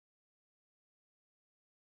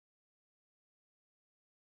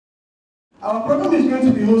Our program is going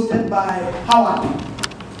to be hosted by Howard.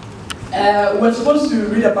 We're supposed to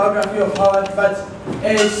read a biography of Howard, but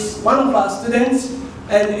is one of our students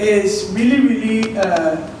and is really,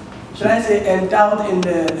 should I say, endowed in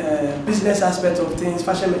the business aspect of things,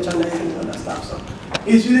 fashion merchandising and other stuff. So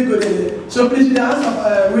he's really good in it. So please,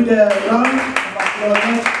 with the round of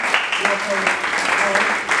applause.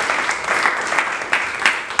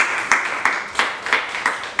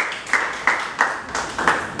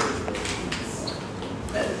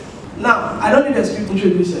 Now, I don't need a script to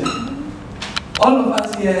introduce her. All of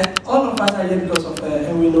us are here because of her,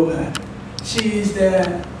 and we know her. She is the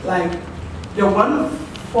one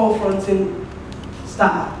forefronting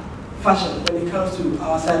star fashion when it comes to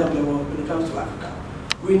our side of the world, when it comes to Africa.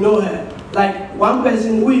 We know her. Like one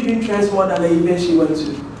person who even trends more than the event she went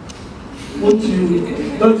to. Don't you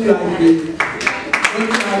agree? Don't you agree?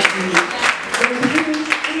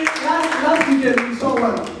 Last weekend we saw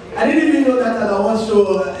one. I didn't even know that an award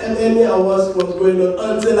show, any awards was going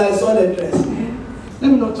on until I saw the dress.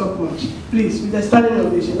 Let me not talk much. Please, with the standing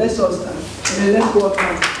ovation, let's all stand. And then let's go up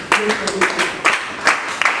and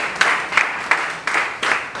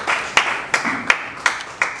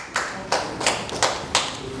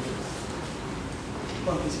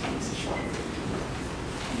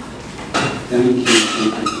Thank you.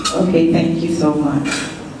 Okay, thank you so much.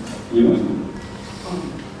 You're welcome.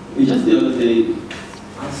 Just the other day,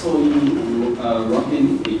 I saw you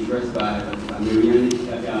rocking a dress by Marianne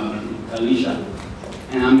Alicia,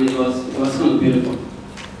 and I mean it was kind of beautiful.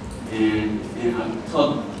 And I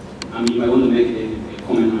thought you might want to make a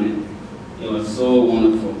comment on it. It was so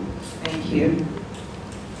wonderful. Thank you.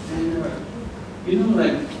 And you know,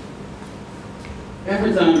 like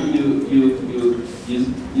every time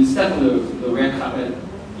you step on the red carpet,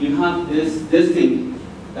 you have this thing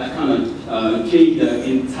that kind of changed the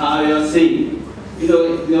entire scene. You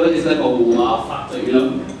know, it's like a wow factor, you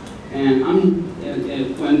know. And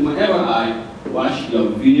whenever I watch your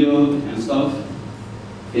video and stuff,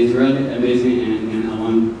 it's really amazing, and I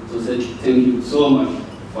want to say thank you so much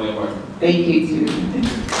for your work. Thank you too.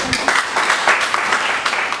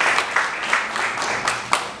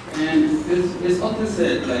 And it's often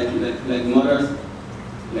said like mothers,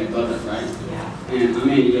 like daughters, right? Yeah. And I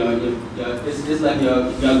mean, it's like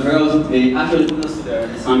your girls, they actually put us to their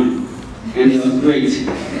assignment. And it was great.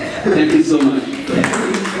 Thank you so much. Ladies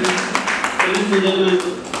and gentlemen,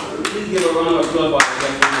 please give a round of applause for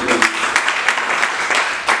our guests.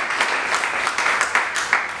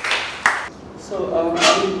 So,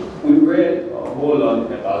 we read a whole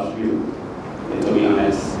lot about you, to be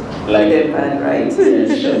honest. Like, right?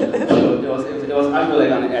 Yeah, sure. It was actually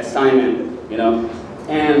like an assignment, you know.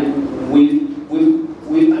 And we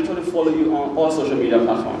actually follow you on all social media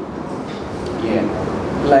platforms. Yeah.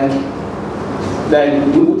 Like we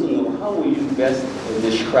want to know, how will you best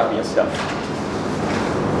describe yourself?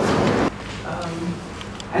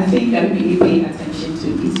 I think I really pay attention to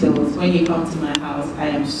details. When you come to my house, I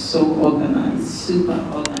am so organized, super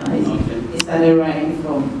organized. Okay. It started right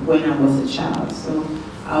from when I was a child. So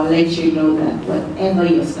I'll let you know that whatever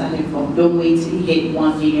you're starting from, don't wait till you hit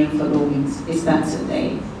 1 million followings. It starts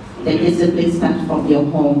today. The discipline starts from your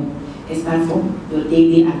home. It starts from your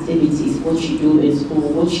daily activities, what you do in school,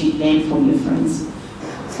 what you learn from your friends.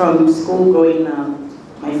 From school growing up,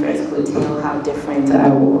 my friends could tell how different I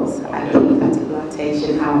was. I paid particular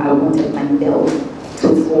attention how I wanted my belt to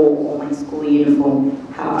fall on my school uniform,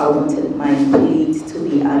 how I wanted my pleats to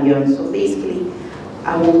be ironed. So basically,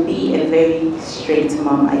 I will be a very strict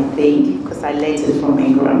mom, I think, because I learned it from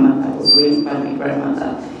my grandmother. I was raised by my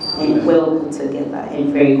grandmother, and well put together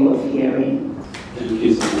and very God-fearing. Thank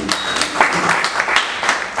you so much.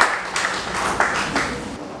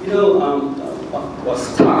 You know, what's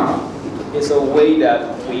STAR is a way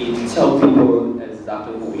that we tell people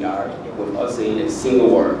exactly who we are without saying a single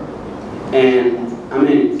word. And I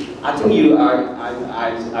mean, I think you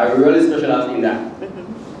are really specialized in that.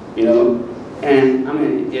 You know, and I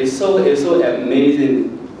mean, it's so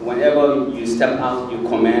amazing whenever you step out, you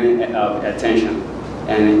command attention,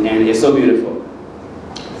 and it's so beautiful.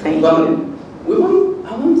 Thank you.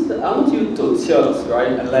 I want you to tell us,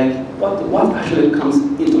 right, like what actually comes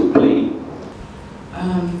into play.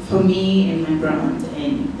 For me and my brand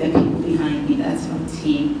and the people behind me, that's my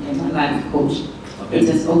team and my life coach. Okay. It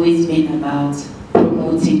has always been about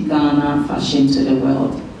promoting Ghana fashion to the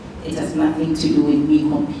world. It has nothing to do with me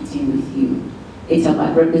competing with you. It's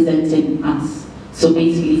about representing us. So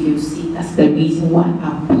basically, if you see, that's the reason why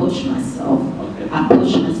I push myself. Okay. I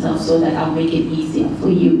push myself so that I'll make it easier for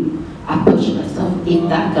you. I push myself. If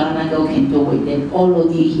that Ghana girl can do it, then all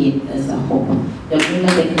of you here as a hope. The women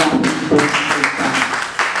that can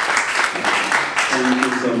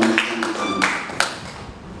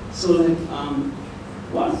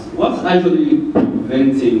what's actually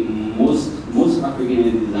preventing most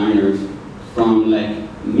African designers from like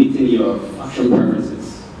meeting your fashion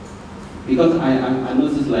preferences? Because I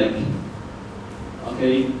noticed like,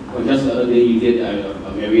 okay, well, just the other day you did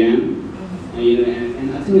a Marianne,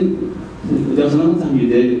 and I think there was another time you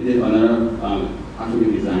did another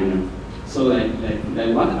African designer. So like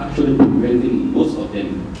what actually preventing most of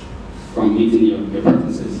them from meeting your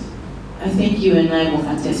preferences? I think you and I will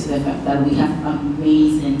attest to the fact that we have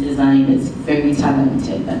amazing designers, very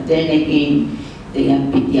talented, but then again, they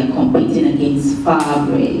are competing against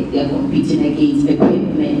fabric, they are competing against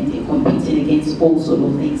equipment, they are competing against all sort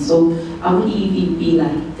of things. So I wouldn't even be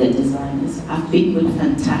like the designers. I've been with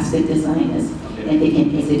fantastic designers, and they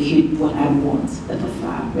can execute what I want, the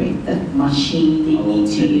fabric, the machine they need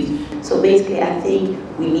to use. So basically, I think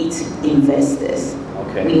we need investors.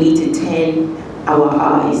 Okay. We need to turn our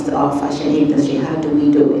eyes to our fashion industry. How do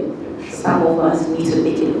we do it? Some of us need to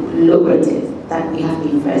make it lucrative, that we have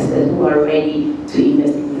investors who are ready to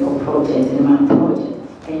invest in your project, in my project,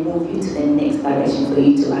 and move you to the next direction for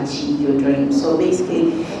you to achieve your dream. So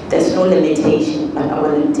basically, there's no limitation, but our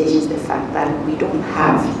limitation is the fact that we don't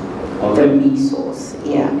have the resource.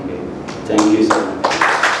 Yeah. Okay. Thank you so much.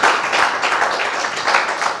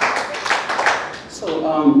 So,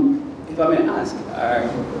 if I may ask,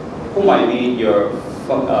 who might be your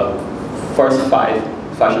first 5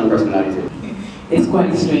 fashion personalities? It's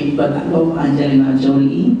quite strange, but I love Angelina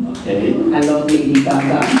Jolie. Okay. I love Lady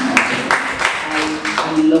Gaga.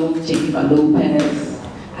 I love Jennifer Lopez.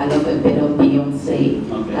 I love a bit of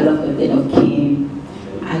Beyonce. Okay. I love a bit of Kim.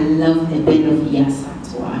 I love a bit of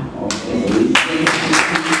Yasatwa. Okay.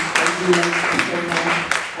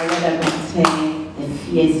 I love her hair, the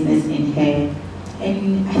fierceness in her.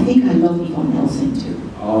 And I think I love Yvonne Nelson too.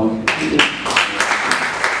 Okay.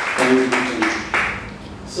 Thank you.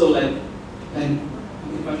 So like,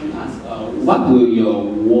 if I should ask, what will your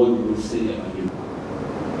wardrobe say about you?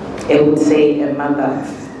 It would say a mother.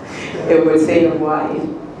 It would say a wife.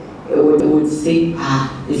 It would say,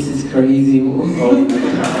 this is crazy.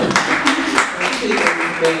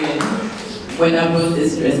 When I brought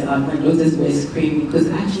this dress up, my daughters were screaming because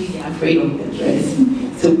actually they're afraid of the dress.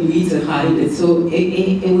 So we need to hide it. So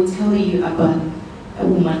it will tell you about a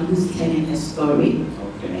woman who's telling her story.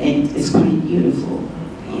 Okay. And it's quite beautiful.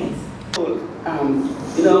 Yes.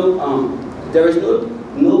 There is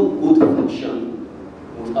no good function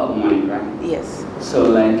without money, right? Yes. So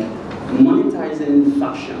like monetizing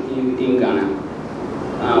fashion in Ghana,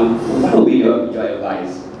 what will be your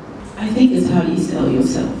advice? I think it's how you sell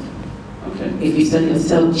yourself. Okay. If you sell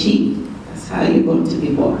yourself cheap, that's how you're going to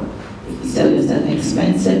be born. If you sell yourself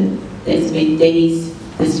expensive, there's been days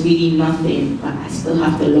there's really nothing, but I still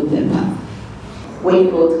have to look them up. When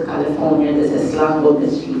you go to California, there's a slang on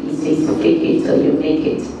the street. It says, fake it till you make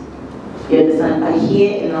it. You understand? But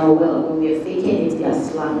here in our world, when we're faking it, they're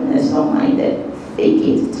slamming us, not minded. Fake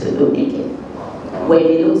it till you make it. When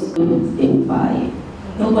they don't do, they will buy it.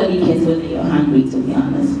 Nobody cares whether you're hungry, to be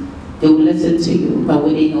honest. They will listen to you, but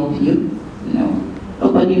will they help you? No.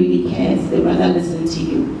 Nobody really cares. They rather listen to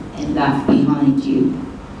you and laugh behind you.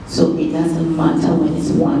 So it doesn't matter when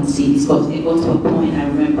it's one seat. Because it got to a point, I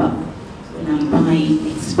remember, when I'm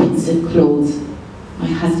buying expensive clothes, my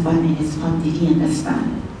husband and his family didn't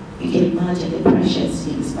understand. You can imagine the pressures,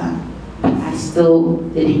 you understand? But I still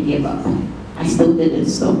didn't give up. I still didn't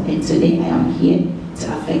stop. And today I am here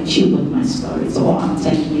to affect you with my story. So I'm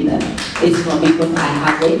telling you that it's not because I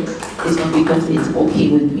have it, it's not because it's okay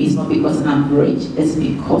with me, it's not because I'm rich, it's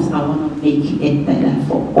because I want to make it better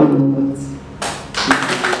for all of us.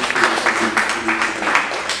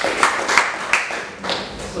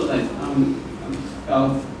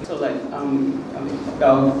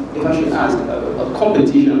 If I should ask a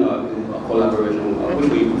competition or a collaboration, which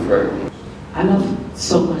would you prefer? I love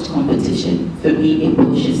so much competition. For me, it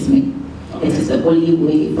pushes me. Okay. It is the only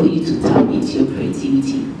way for you to tap into your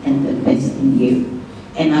creativity and the best in you.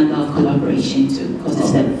 And I love collaboration too, because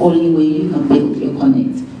it's the only way you can build your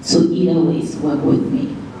connect. So either ways, work with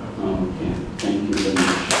me. Okay, thank you very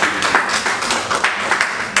much.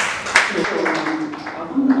 I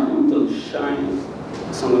want to shine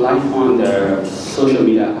some light on the social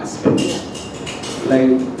media aspect. Like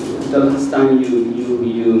the last time you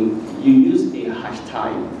used a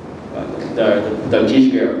hashtag, the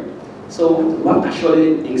Gish girl. So what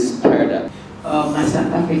actually inspired that? My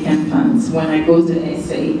South African fans, when I go to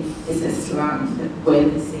SA, it's a slang where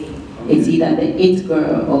they say it's either the it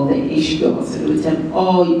girl or the ish girl. So they will tell me,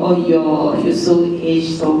 oh, you're so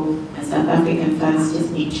ish. So my South African fans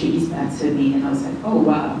just introduced that to me, and I was like, oh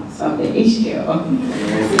wow, so I'm the ish girl. So,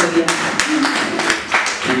 yeah.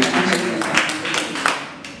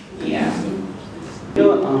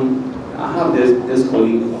 have this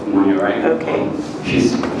colleague of mine, right? Okay.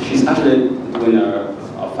 She's actually doing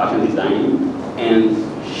a fashion design, and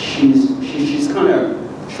she's kind of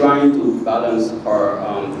trying to balance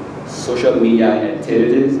her social media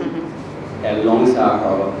activities alongside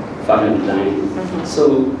her fashion design.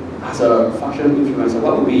 So, as a fashion influencer,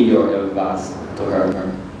 what would be your advice to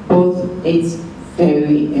her? Both, it's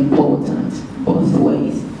very important, both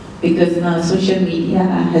ways. Because now social media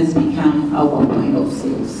has become our point of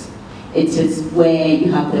sales. It is where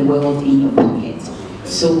you have the world in your pocket.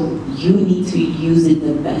 So you need to use it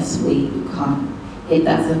the best way you can. It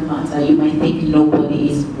doesn't matter, you might think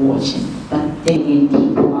nobody is watching, but then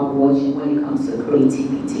people are watching when it comes to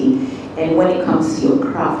creativity. And when it comes to your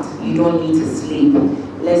craft, you don't need to sleep.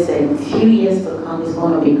 Listen, a few years to come, it's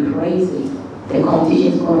going to be crazy. The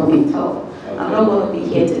competition is going to be tough. I'm not going to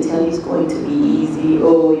be here to tell you it's going to be easy,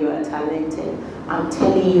 oh, you are talented. I'm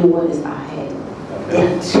telling you what is ahead.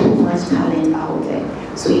 There's too much talent out there.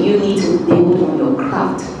 So you need to build on your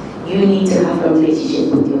craft. You need to have a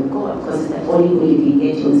relationship with your God, because it's the only way you can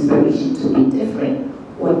get your inspiration to be different.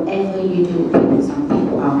 Whatever you do, some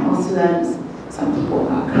people are Muslims, some people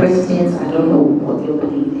are Christians, I don't know what they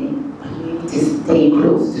believe in. But you need to stay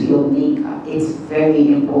close to your maker. It's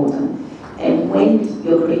very important. And when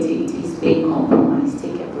your creativity is being compromised,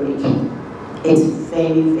 take a break. It's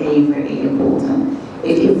very, very, very important.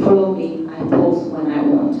 If you follow me, I post when I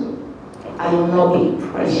want to. I am not being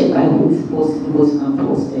pressured by who's posting, who's not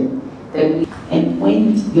posting. And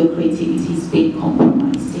when your creativity is being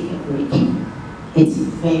compromised, take a break. It's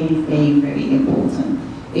very, very, very important.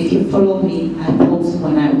 If you follow me, I post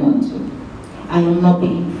when I want to. I am not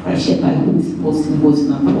being pressured by who's posting, who's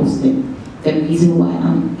not posting. The reason why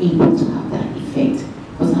I'm able to have that effect,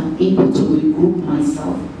 because I'm able to regroup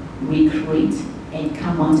myself, recreate, and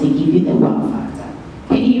come out and give you the wow factor.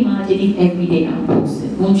 Can you imagine if every day I'm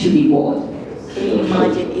posting? Won't you be bored? Can you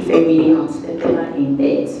imagine if every day I'm stepping out in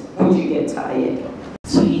bed? Won't you get tired?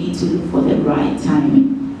 So you need to look for the right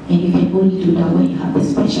timing. And you can only do that when you have a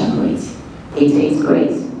special grace. It takes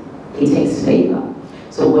grace. It takes favor.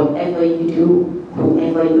 So whatever you do,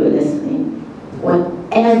 whoever you're listening,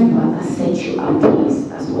 whatever that sets you up, please,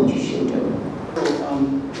 that's what you should do.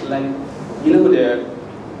 So, the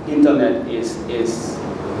internet is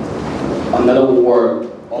another world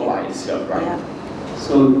all by itself, right? Yeah.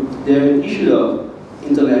 So the issue of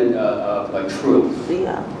internet truth.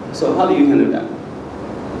 Yeah. So how do you handle that?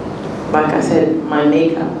 Like I said, my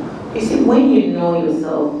maker. You see, when you know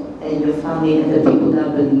yourself and your family and the people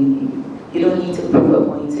that believe in you, you don't need to prove a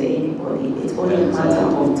point to anybody. It's only a matter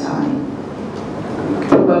of time.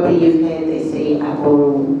 Probably you've heard they say, I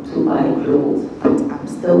borrow to buy clothes, but I'm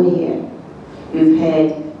still here. You've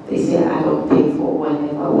heard they say, I don't pay for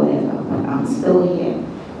whatever, but I'm still here.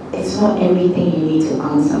 It's not everything you need to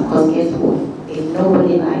answer, because guess what? If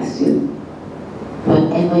nobody likes you,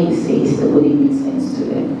 whatever you say still wouldn't make sense to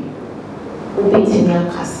them.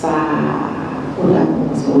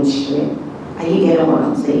 Are you getting what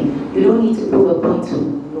I'm saying? You don't need to prove a point to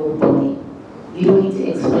nobody. You don't need to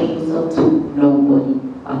explain yourself to nobody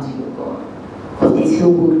but to your God. Because it's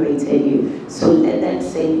Him who created you. So let them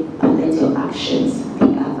say, and let your actions be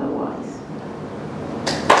otherwise.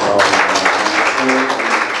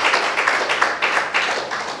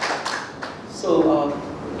 So,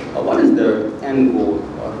 what is the end goal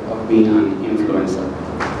of being an influencer?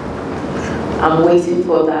 I'm waiting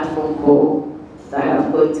for that phone call that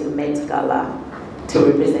I'm going to Met Gala to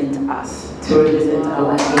represent us, to represent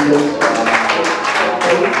our industry.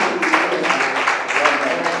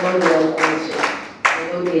 I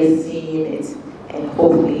know they're seeing it, and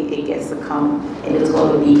hopefully it gets to come, and it's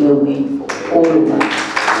going to be a win for all of us.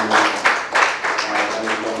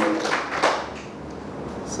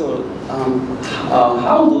 So,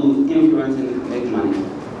 how do influencers make money?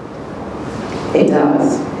 It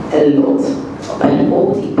does a lot, but it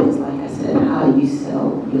all depends, like I said, how you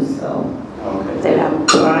sell yourself. Okay. There are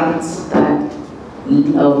brands that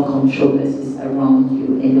love controversies around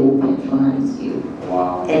you and they will patronize you.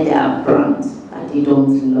 Wow. And there are brands that they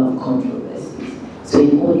don't love controversies. So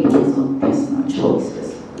it all depends on personal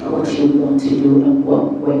choices, what you want to do and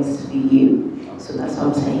what works for you. So that's what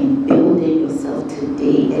I'm saying. Building yourself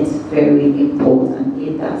today is very important.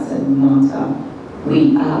 It doesn't matter.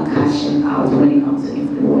 We are cashing out when it comes to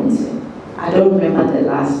influencing. I don't remember the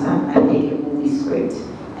last time I made a movie script,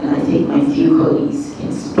 and I think my few colleagues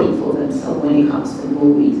can speak for themselves when it comes to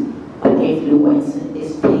movies. But influencing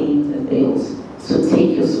is paying the bills. So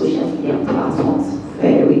take your social media platforms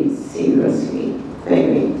very seriously.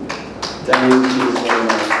 Very. Thank you so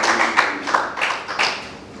much.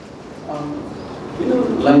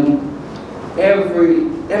 Like every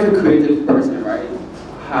creative person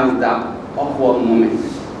that awkward moment?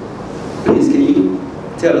 Please, can you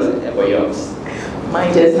tell us about yours?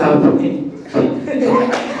 Mine just happened.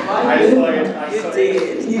 I saw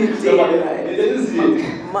it. You did, right? It didn't see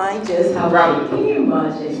it. Mine just happened. Can you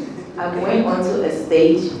imagine? I went onto a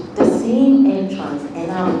stage, the same entrance,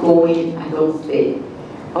 and I'm going, I don't fit.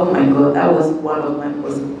 Oh my God, that was one of my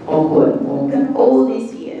most awkward moments. All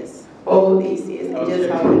these years, it just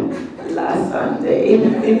happened last Sunday.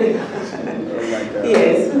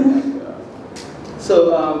 Yes. So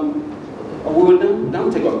we will now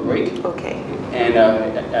take a break. Okay. And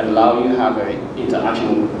allow you to have an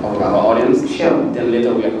interaction with our audience. Sure. Then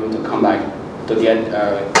later we are going to come back to get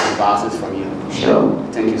advices from you. Sure.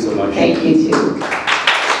 Thank you so much. Thank you too.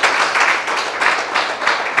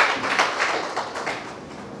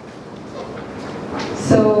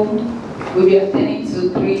 So we'll be attending to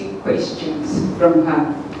 3 questions from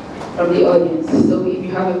her, from the audience. So if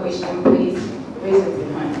you have a question, please raise your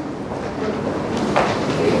hand.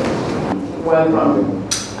 Welcome.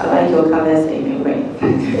 I like your colors anyway.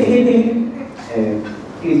 Please,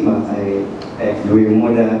 you're a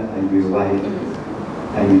mother and you're a wife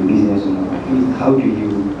and you're a businesswoman. Please, how do you,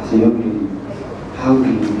 as a young lady, how do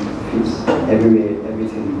you fit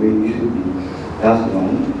everything the way you should be? That's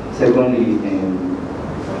one. Secondly,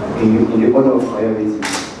 in the order of priority,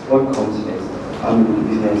 what comes first? Family,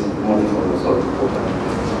 business, money, or yourself?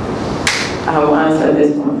 I will answer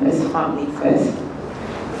this one first. Family first.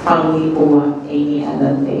 Family over any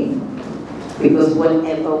other thing. Because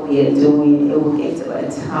whatever we are doing, it will get to a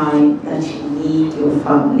time that you need your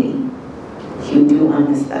family. You do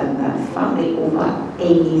understand that. Family over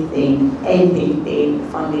anything,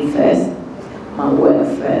 family first, my word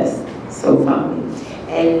first, so family.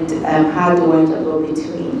 And how do I juggle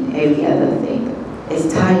between every other thing?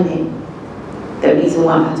 It's timing. The reason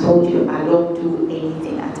why I told you I don't do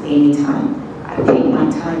anything at any time. I take my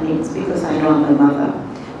timings because I know I'm a mother.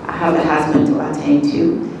 I have a husband to attend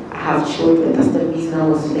to. I have children. That's the reason I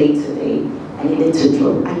was late today. I needed to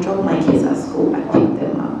drop. I dropped my kids at school. I picked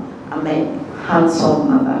them up. I'm a hands-on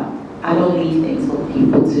mother. I don't leave things for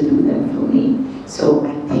people to do them for me. So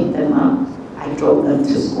I pick them up. I drop them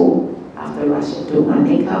to school. After rush, I do my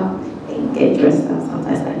makeup and get dressed up.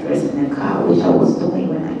 Sometimes I dress in a car, which I was doing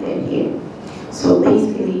when I get here. So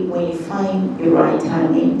basically, when you find the right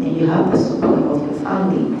timing and you have the support of your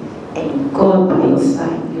family and God by your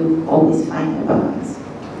side, you always find a balance.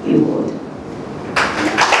 You would.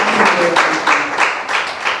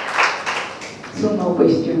 Two more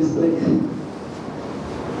questions, please.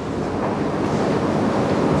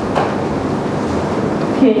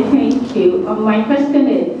 Okay, thank you. My question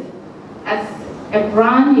is, as a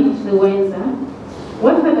brand influencer,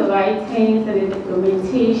 what are the right things and the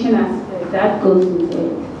documentation aspect that goes with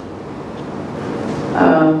it?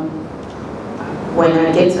 When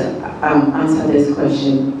I get to answer this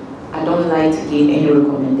question, I don't like to give any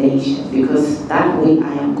recommendation because that way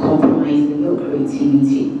I am compromising your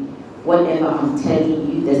creativity. Whatever I'm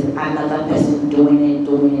telling you, there's another person doing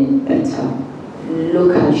it better.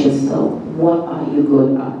 Look at yourself. What are you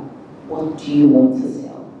good at? What do you want to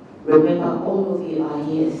sell? Remember, all of you are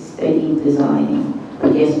here studying designing.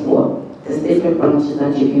 But guess what? There's different branches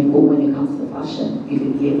that you can go when it comes to fashion. You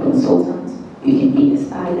can be a consultant. You can be a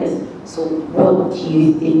stylist. So what do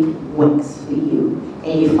you think works for you?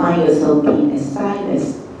 And you find yourself being a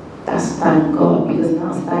stylist, that's thank God, because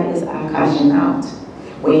now stylists are cashing out.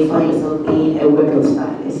 When you find yourself being a wardrobe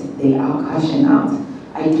stylist, they are cashing out.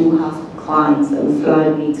 I do have clients that will fly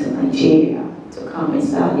me to Nigeria to come and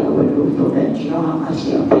style their wardrobe for them. Do you know how much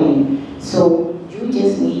they are paying? So you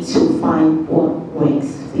just need to find what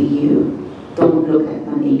works for you. Don't look at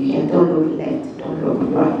money, don't look left, don't look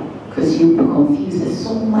right. Because you'll be confused. There's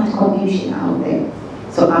so much confusion out there.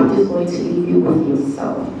 So I'm just going to leave you with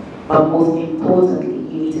yourself. But most importantly,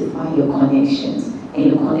 you need to find your connections. And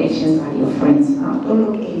your connections are your friends now. Don't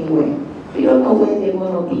look anywhere. You don't know where they're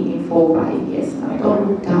going to be in 4 or 5 years now. Don't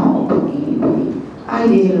look down upon anybody. I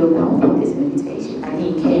didn't look down upon this invitation. I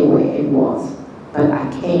didn't care where it was. But I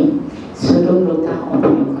came. So don't look down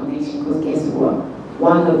upon your connection. Because guess what?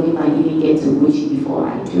 One of you might even get to Gucci before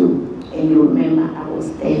I do. And you remember I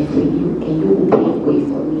was there for you, and you will pave way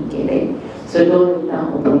for me, get it? So don't look down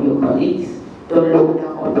upon your colleagues, don't look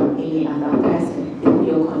down upon any other person. Build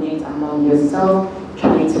your connect among yourself,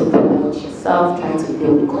 try to promote yourself, try to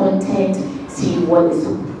build content, see what is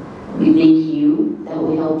within you that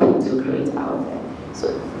will help you to create out there.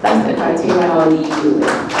 So that's the criteria I'll leave you with.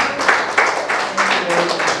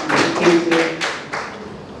 Thank you.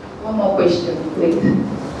 One more question, please,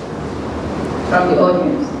 from the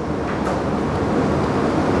audience.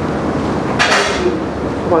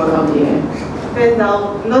 Welcome here. First,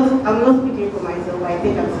 I'm not speaking for myself, I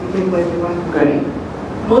think I'm speaking for everyone. Great.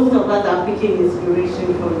 Most of us are picking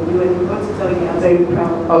inspiration from you, and we want to tell you I'm very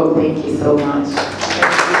proud. Oh, thank you so much.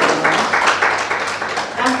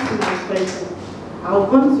 Back to my question. I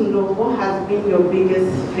want to know what has been your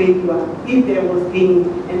biggest failure, if there was any,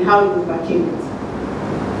 and how you overcame it.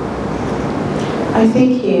 I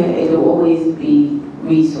think here it will always be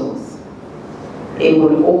resource. It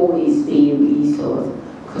will always be resource.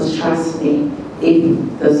 Because trust me,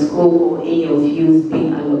 if the school or any of you is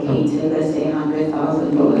being allocated, let's say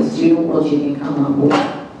 $100,000, do you know what you can come up with?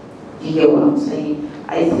 You get what I'm saying?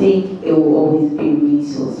 I think it will always be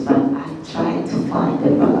resource, but I try to find the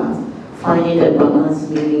balance. Finding the balance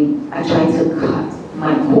meaning I try to cut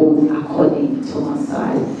my code according to my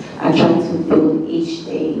size. I try to build each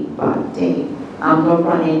day by day. I'm not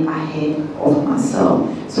running ahead of myself.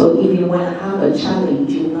 So even when I have a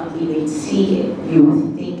challenge, you will not even see it. You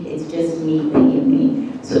will think it's just me being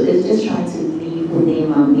me. So it's just trying to live within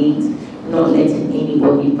my means, not letting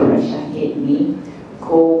anybody pressure hit me.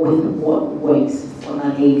 Go with what works for my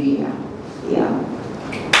behavior. Yeah.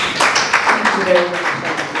 Thank you very much.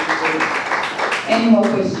 Any more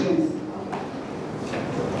questions?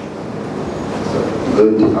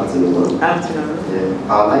 Good afternoon. Afternoon.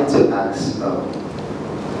 Yeah. I'd like to ask,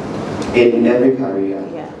 in every career,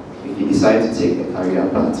 if you decide to take a career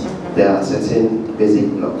path, there are certain basic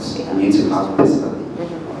blocks you need to have personally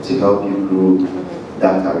to help you grow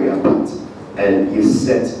that career path. And you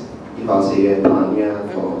set, if I'll say a pioneer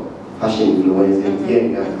for fashion influencers,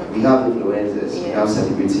 we have influencers, we have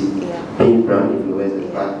celebrity, being brand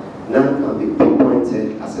influencers, but none can be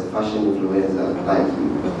pinpointed as a fashion influencer like you.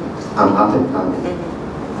 I'm up and coming.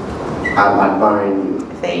 I'm admiring you.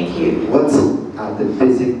 Thank you. What are the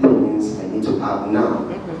basic things I need to have now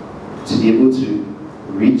to be able to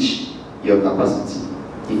reach your capacity,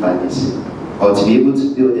 if I may say, or to be able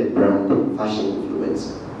to build a brand in fashion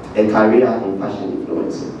influencer, a career in fashion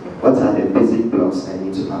influencer? What are the basic blocks I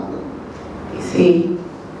need to have now? You see,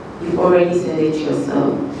 you've already said it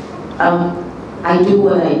yourself. I do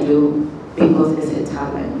what I do because it's a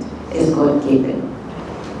talent. It's God-given.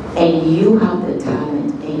 And you have the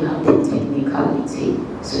talent and you have the technicality.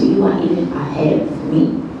 So you are even ahead of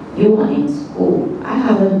me. You are in school. I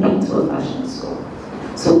haven't been to a fashion school.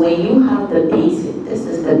 So when you have the basic, this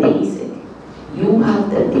is the basic. You have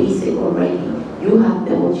the basic already. You have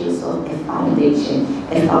built yourself a foundation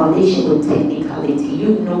with technicality.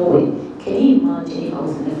 You know it. Can you imagine if I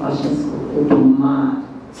was in a fashion school? It would be mad.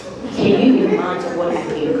 Can you imagine what I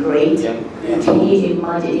can create? Can you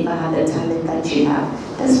imagine if I had the talent that you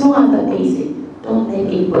have? There's no other basic. Don't let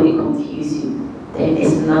anybody confuse you. There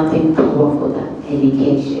is nothing powerful than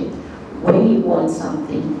education. When you want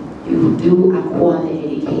something, you do acquire the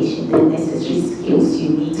education, the necessary skills you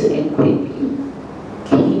need to equip you.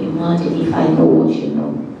 Can you imagine if I know what you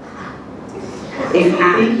know? If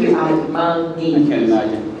you think you outman me, I can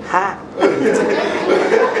imagine.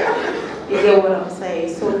 You get what I'm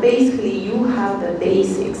saying? So basically, you have the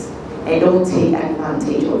basics and don't take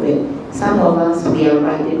advantage of it. Some of us, we are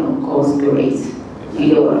riding on God's grace. You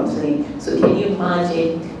get what I'm saying? So can you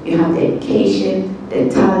imagine you have the education, the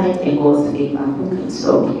talent, and God's favor? Who can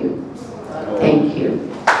stop you? Thank you.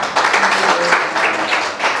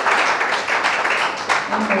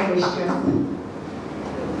 Any more questions?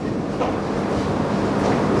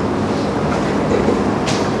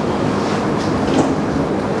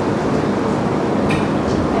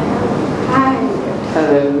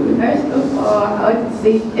 Hello. First of all, I want to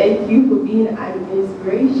say thank you for being an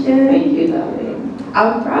inspiration. Thank you, darling.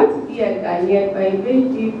 I'm proud to be a Ghanaian, but I'm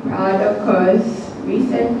very proud because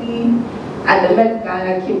recently at the Met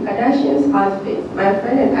Gala, Kim Kardashian's outfit, my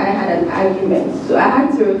friend and I had an argument. So I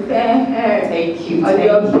had to refer her Thank you. on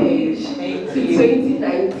your page Thank to you.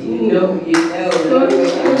 2019. You know. So she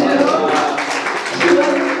was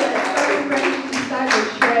to start a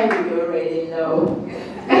trend. You already know.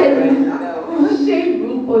 And Shade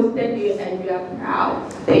Room posted you and you are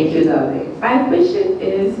proud. Thank you, darling. My question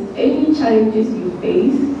is, any challenges you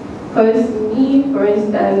face? Because me, for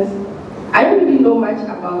instance, I don't really know much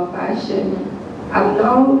about fashion. I'm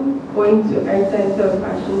now going to enter into a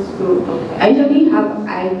fashion school. I usually have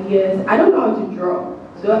ideas. I don't know how to draw,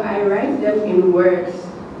 so I write them in words.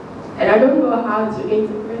 And I don't know how to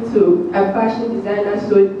interpret to a fashion designer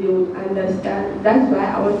so they would understand. That's why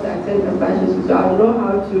I want to attend a fashion school, so I know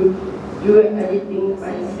how to do everything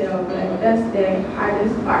myself. Like, that's the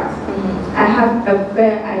hardest part. I have a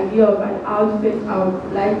fair idea of an outfit I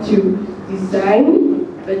would like to design,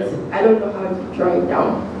 but I don't know how to draw it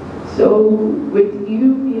down. So with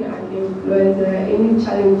you being an influencer, any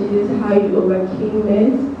challenges, how you overcame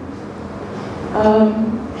it?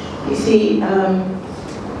 You see,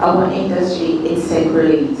 our industry is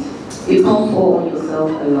separate. You can't fall on yourself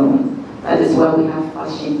alone. That is why we have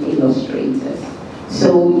fashion illustrators.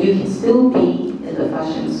 So you can still be in the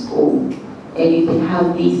fashion school and you can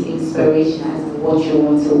have this inspiration as to what you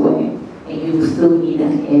want to wear, and you will still need a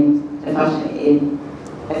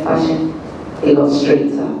fashion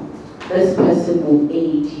illustrator. This person will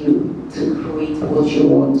aid you to create what you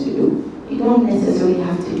want to do. You don't necessarily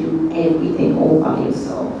have to do everything all by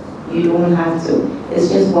yourself. You don't have to. It's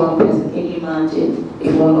just one person. Can you imagine if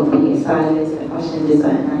you want to be a stylist, a fashion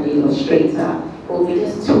designer, an illustrator? It will be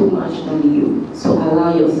just too much on you. So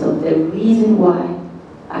allow yourself. The reason why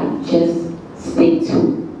I just stick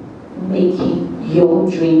to making your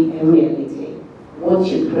dream a reality. What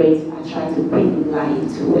you create, I try to bring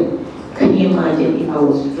life to it. Can you imagine if I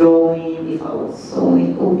was drawing, if I was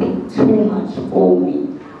sewing? It would be too much for me.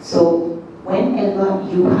 So whenever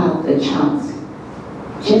you have the chance,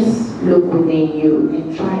 just look within you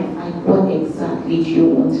and try and find what exactly do you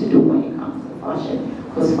want to do when it comes to fashion.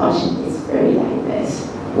 Because fashion is very diverse.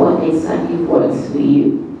 What exactly works for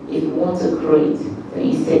you? If you want to create, then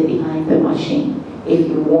you sit behind the machine. If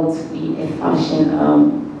you want to be a fashion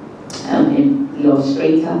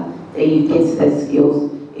illustrator, then you get the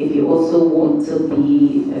skills. If you also want to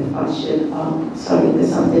be a fashion, sorry, there's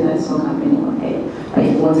something that's not happening in my head. If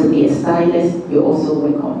you want to be a stylist, you also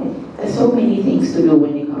work on it. There's so many things to do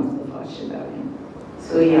when it comes to fashion.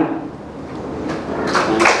 So yeah.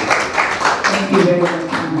 Thank you very much. I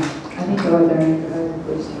think you are the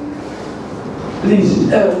question. Please,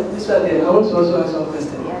 this one there, I want to also ask one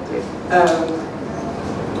question.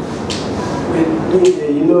 With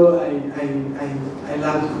you know, I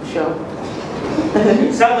love you. Sure.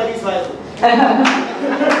 Somebody's like. I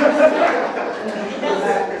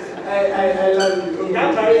love you.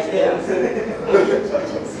 That marriage there.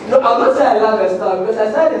 No, I'm not saying I love your style, because I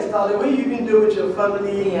said the style, the way you even do with your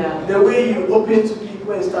family, the way you open to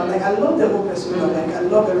people and stuff. Like, I love the whole person. Like, I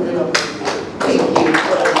love everything about you. Thank you.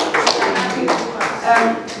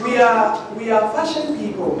 We are fashion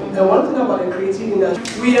people, and one thing about the creative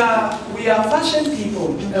industry, we are fashion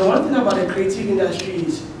people, and one thing about the creative industry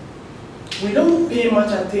is we don't pay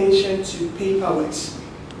much attention to paperwork,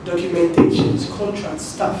 documentations, contracts,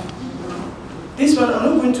 stuff. This one, I'm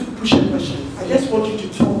not going to push a question. I just want you to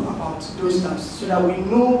talk about those stuff so that we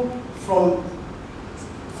know from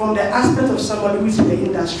the aspect of somebody who is in the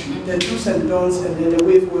industry, the do's and don'ts, and then the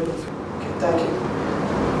way forward. Okay, thank you.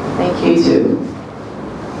 Thank you too.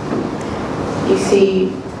 You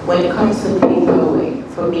see, when it comes to paperwork,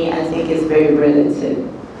 for me, I think it's very relative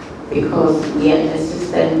because we are in a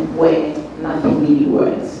system where nothing really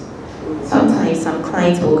works. Sometimes some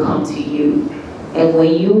clients will come to you, and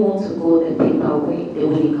when you want to go the paper way, they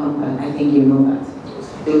will come back. I think you know that.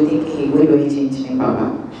 They'll think, hey, where do I change my papa?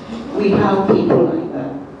 We have people like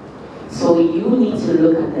that. So you need to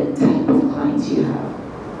look at the type of clients you have.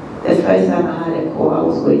 The first time I had a call, I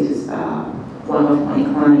was going to start one of my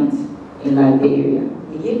clients in Liberia.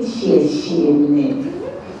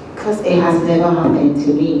 Because it has never happened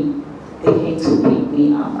to me. They came to pick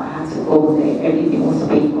me up. I had to go there. Everything was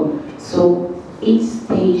paid for. So each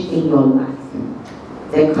stage in your life,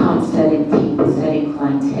 there comes certain people, certain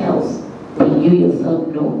clientele, then you yourself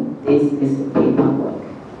know this is the paperwork.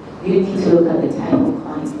 You need to look at the type of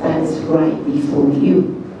clients that is right before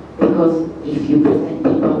you. Because if you present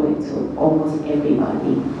paperwork to almost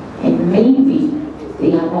everybody, and maybe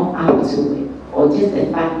they are not up to it, or just the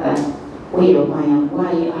fact that, wait a minute,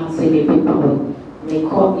 why are you asking me paperwork? They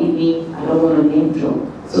call me, I don't want to name drop,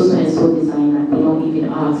 so and so designer, they don't even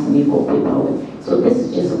ask me for paperwork. So this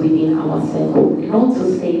is just within our circle. Not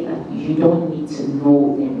to say that you don't need to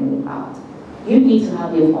know them out. You need to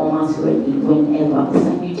have your formats ready whenever. It's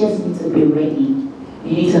like you just need to be ready.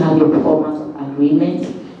 You need to have your format of agreement,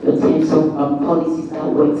 your terms of policies that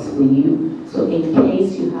works with you. So in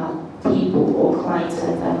case you have people or clients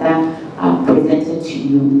that are presented to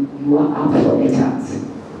you, you are up for the task.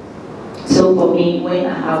 So for me, when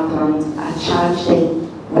I have clients, I charge them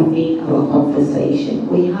within our conversation.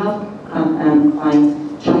 We have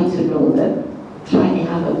clients, try to know them, try and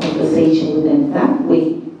have a conversation with them. That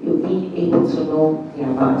way, you'll be able to know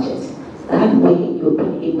their budget. That way, you'll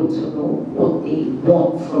be able to know what they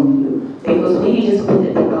want from you. Because when you just put the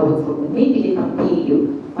paperwork from them, maybe they can pay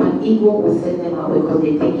you, but ego will send them away because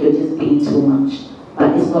they think you're just paying too much.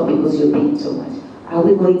 But it's not because you're paying too much. Are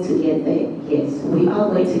we going to get there? Yes. We are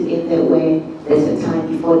going to get there where there's a time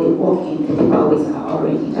before they walk in, the paperwork are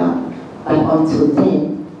already done. But until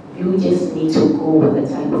then, you just need to go with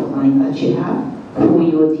the type of client that you have, who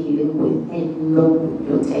you're dealing with, and know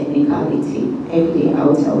your technicality. Every day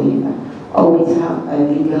I'll tell you that. Always have a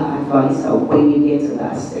legal advisor when you get to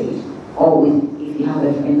that stage. Always, if you have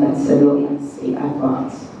a friend that's a lawyer, seek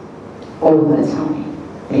advice all the time.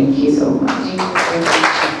 Thank you so much.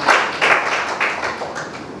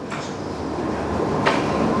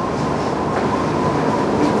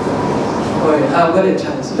 I've got a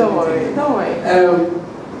chance. Don't worry, don't worry.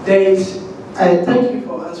 Thank you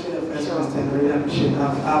for answering the first question. I really appreciate it.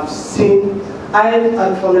 I've seen,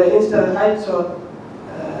 from the instant, I thought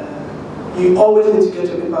you always need to get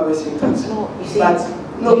your paper with syntax. No, you see,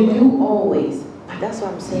 no, you do always. But that's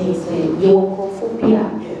what I'm saying. Your homophobia,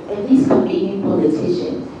 and this can be any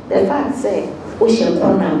politician. The fact said, she'll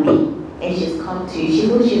come and be, and she's come to you. She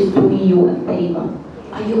knows she's doing you a favor.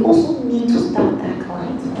 And you also need to start that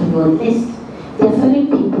client on your list. There are certain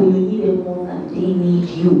people you need them more than they need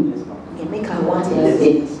you. They make her want to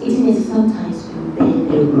say, isn't it sometimes you bend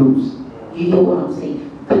the rules? You know what I'm saying?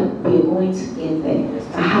 But we're going to get there.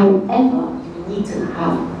 However, you need to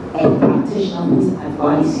have a practitioner who's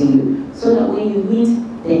advising you so that when you meet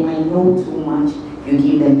them, I know too much, you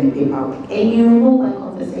give them the paperwork. And you know by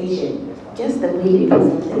conversation, just the way they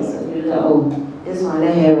present themselves, you go, oh, this one,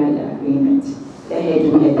 let her write the agreement. Let her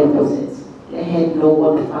do her deposits. Let her know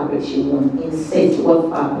what fabric she wants. Insist what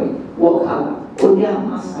fabric, what color. Oh, they are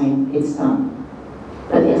not signed, it's done.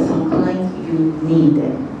 But there are some clients you need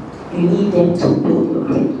them. You need them to build your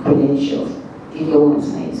credentials. You know what I'm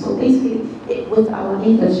saying? So basically, with our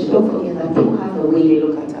industry, don't forget that people have a way they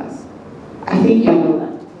look at us. I think you know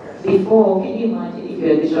that. Before, can you imagine if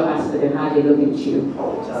you're a visual artist and how they look at you?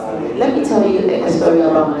 Let me tell you a story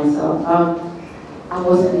about myself. I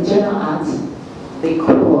was in general art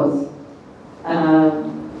because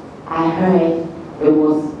I heard it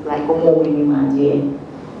was like a more women here.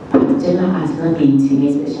 But general art not being to me,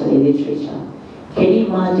 especially literature. Can you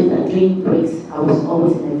imagine that during breaks, I was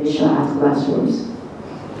always in the visual art classrooms.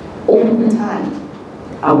 All the time,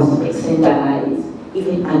 I was mixing the eyes.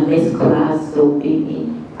 Even I missed class, so baby.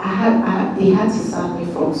 They had to sack me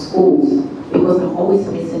from schools because I'm always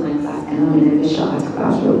missing my class and I'm in the visual art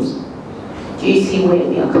classrooms. Do you see where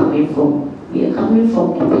we are coming from? We are coming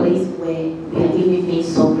from a place where we are even being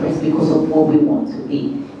suppressed because of what we want to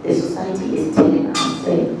be. The society is telling us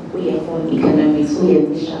that we are from economics, we are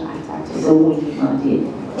visual art artists, so we are.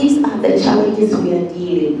 These are the challenges we are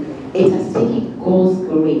dealing. It has taken God's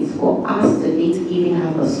grace for us today to even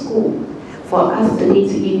have a school, for us today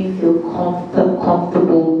to even feel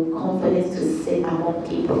comfortable, confident to sit among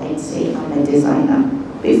people and say, I'm a designer.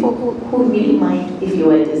 Before, who really mind if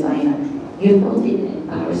you're a designer? You're not even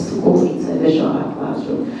embarrassed to go into a visual art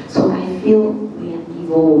classroom. So I feel we are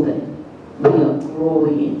evolving, we are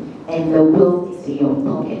growing, and the will is in your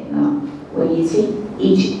pocket now. When you take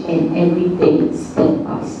each and every day, step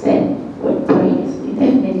by step, with prayers, we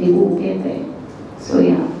definitely will get there. So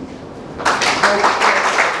yeah.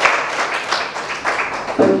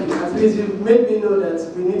 Thank you. At least you've made me know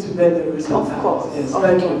that we need to bend the rules. Of course. Yes,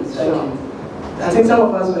 thank you. Thank you. I think some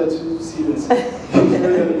of us were too serious.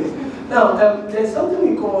 Now, there's something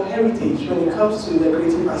we call heritage when it comes to the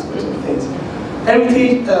creative aspect of things.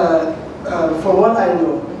 Heritage, from what I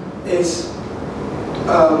know, is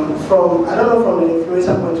from, I don't know from an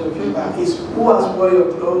influencer point of view, but it's who has worn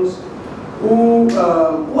your clothes, who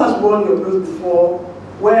has worn your clothes before,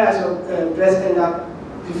 where has your dress ended up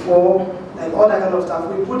before, like all that kind of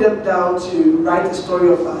stuff. We put them down to write the story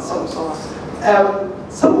of ourselves.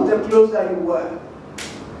 Some of the clothes that you wear,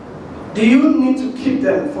 do you need to keep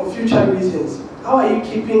them for future reasons? How are you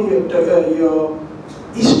keeping your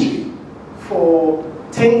history for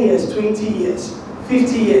 10 years, 20 years,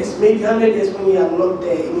 50 years, maybe 100 years when you are not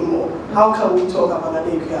there anymore? How can we talk about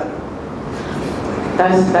an Addo?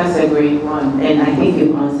 That's a great one, and I think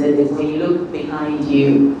you answered it. When you look behind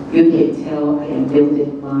you, you can tell I am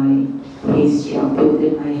building my history, I'm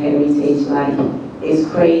building my heritage. Like,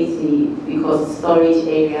 it's crazy because storage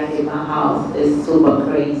area in my house is super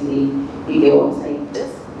crazy. You get what I'm saying?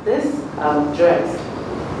 This dress,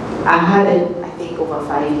 I had it, I think, over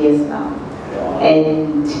 5 years now,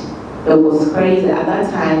 and it was crazy. At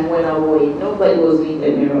that time when I wore it, nobody was wearing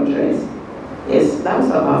the mirror dress. Yes, that was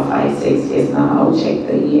about 5-6 years now. I'll check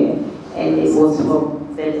the year, and it was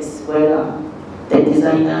from Venezuela. The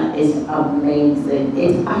designer is amazing.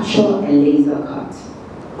 It's actual and laser cut.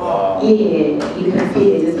 Yeah, you can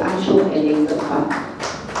feel it. It's actual and laser cut.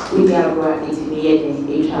 We are right.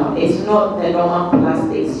 It's not the normal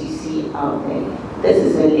plastics you see out there. This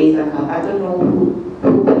is a laser cut. I don't know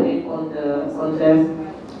who put it on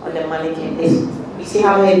the mannequin. You see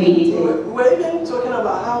how heavy it is? We're even talking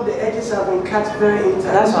about how the edges have been cut very intact.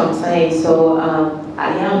 That's what I'm saying. So I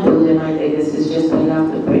am building my legacy. It's just I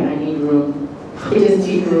have to pray. I need room. It just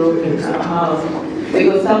didn't broke in our house.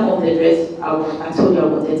 Because some of the dress I told you I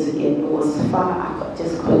wanted to get, it was far, I could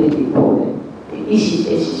just call it important. She you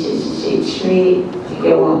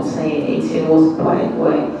get what I'm saying? It was quite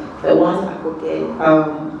well. The ones I could get,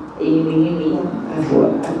 that's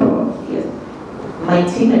what I brought, yes. My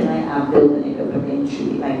team and I are building a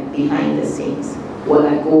documentary, like behind the scenes, what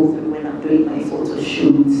I go through when I'm doing my photo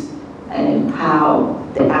shoots, and how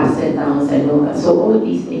the ups and downs and all that. So all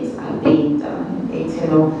these things are being done. It's, you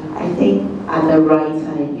know, I think at the right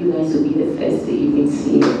time, you guys will be the first that you can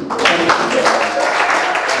see it.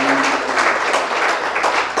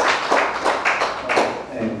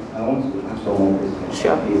 I want to ask one question.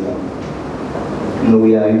 Sure. You know,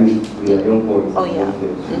 we are youth, we are young boys. Oh, yeah.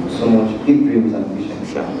 So much big dreams and ambitions.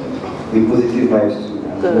 Sure. With positive vibes too.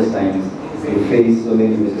 And most times, we face so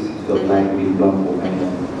many vicissitudes of life with young folk.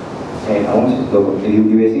 And I want you to talk about, you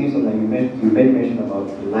were saying something, you made mention about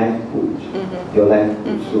the life coach, your life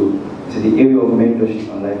coach. So, to the area of mentorship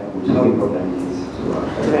and life coach, how important it is to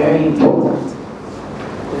us? Very important.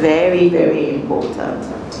 Very, very important.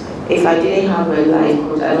 If I didn't have a life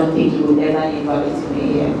coach, I don't think you would ever invite me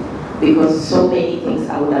here. Because so many things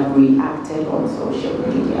I would have reacted on social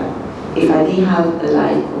media. If I didn't have a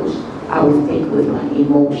life coach, I would think with my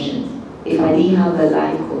emotions. If I didn't have a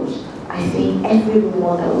life coach, I think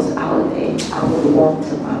everyone that was out there, I would want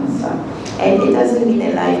to answer. And it doesn't mean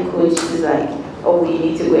a life coach is like, oh, you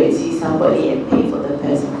need to go and see somebody and pay for the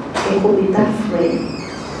person. It could be that friend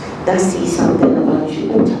that sees something about you,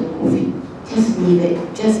 just leave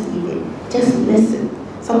it, just leave it, just listen.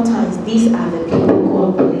 Sometimes these are the people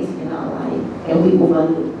God placed in our life and we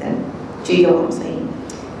overlook them. Do you know what I'm saying?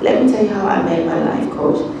 Let me tell you how I met my life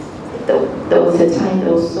coach. There was a time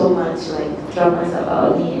there was so much like dramas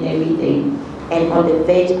about me and everything, and on the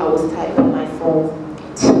verge I was typing my phone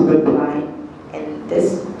to reply, and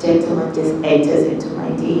this gentleman just enters into my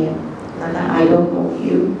DM. Nana, I don't know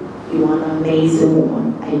you. You are an amazing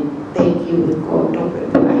woman. I beg you with God, don't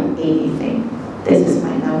reply anything. This is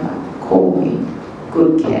my number. Call me.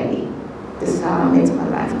 Good Kelly. This is how I met my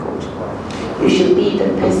life coach. You should be the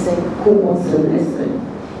person who wants to listen.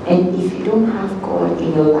 And if you don't have God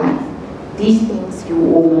in your life, these things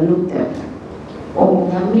you overlook them. Or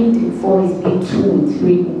when I meet the voice be 2,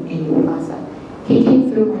 3 and you answer. He came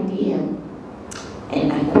through my DM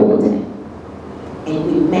and I called him and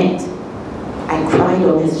we met. I cried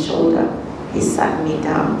on his shoulder. He sat me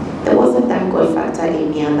down. There wasn't that God factor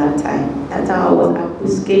in me at that time. That time I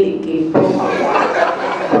was scaling, you know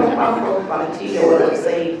what I'm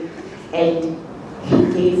saying? And he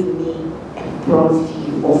gave me a broad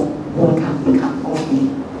view of what can become of me.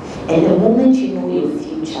 And the moment you know your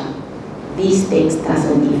future, these things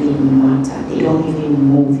doesn't even matter. They don't even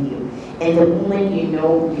move you. And the moment you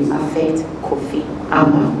know you affect Kofi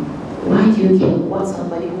Amma, why do you care what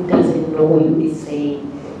somebody who doesn't know you is saying?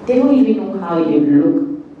 They don't even know how you look.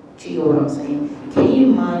 Do you know what I'm saying? Can you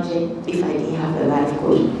imagine if I didn't have a life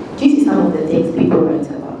coach? Do you see some of the things people write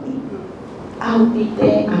about me? I'll be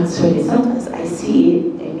there answering it. Sometimes I see it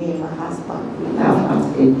and me and my husband, we laugh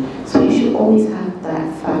at it. So you should always have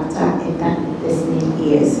that factor and that listening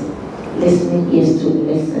ears. Listening ears to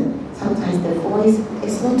listen. Sometimes the voice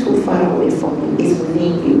is not too far away from you, it's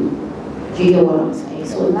within you. Do you get what I'm saying?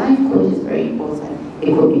 So life coach is very important.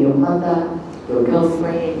 It could be your mother, your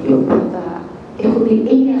girlfriend, your brother. It could be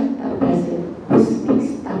any other person who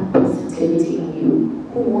speaks that positivity in you,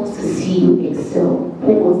 who wants to see you excel,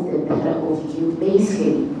 who wants the better of you.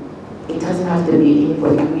 Basically, it doesn't have to be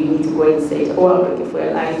anybody who you need to go and say, oh, I'm looking for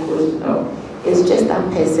a life coach. No. It's just that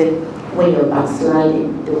person, when you're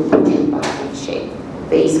backsliding, they'll put you back in shape.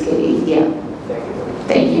 Basically, yeah.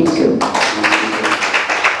 Thank you too.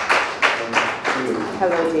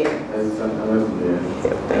 Hello, dear.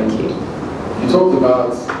 Thank you. You talked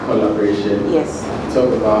about collaboration. Yes. You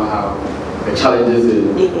talked about how the challenges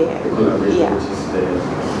in the collaboration, which is the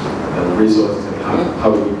resources and how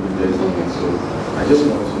we do this. So I just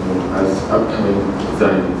want to know, as upcoming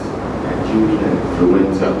designers and you being an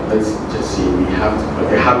influencer, let's just say we have to, but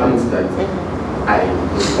it happens that I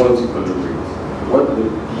want to collaborate. What would be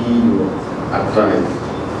your advice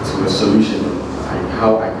to a solution of like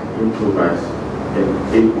how I can improvise and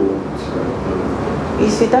able to You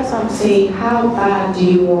see, that's what I'm saying. How bad do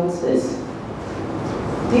you want this?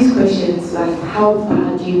 These questions like, how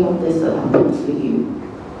bad do you want this to happen for you?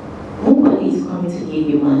 Nobody is coming to give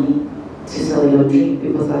you money to sell your dream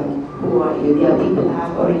because like, who are you? There are people that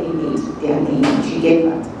have already made their name. You get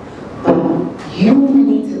that? But you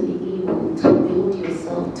need to be able to build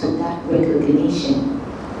yourself to that recognition.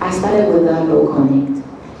 I started with that low connect.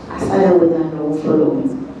 I started with that low following.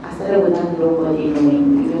 I started started without nobody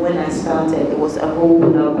knowing. Even when I started, it was a whole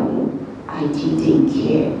level. I didn't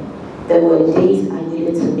care. There were days I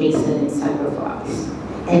needed to make certain sacrifice.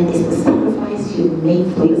 And it's the sacrifice you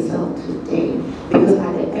make for yourself today. Because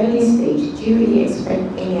at the early stage, do you really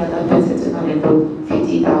expect any other person to come and put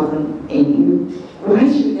 50,000 in you? Why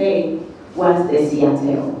should they? Once they see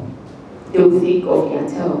Yatel, they will think of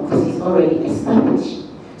Yatel because it's already established.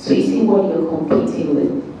 So you see what you're competing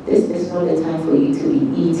with. This is not the time for you to be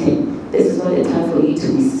eating. This is not the time for you to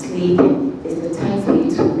be sleeping. It's the time for you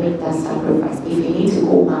to make that sacrifice. If you need to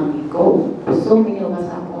go hungry, go. So many of us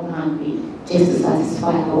are born hungry just to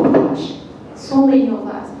satisfy our passion. So many of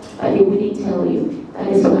us, but they wouldn't tell you. That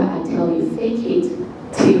is why I tell you, fake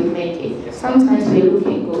it till you make it. Sometimes we're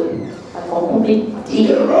looking good, but for only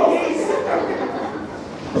years.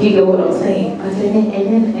 You get what I'm saying?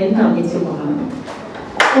 And now it's important.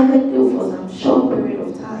 Only do for some short period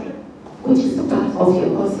of time, which is a part of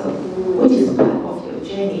your hustle, which is a part of your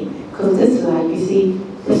journey. Because this life, you see,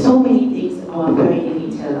 there's so many things our parents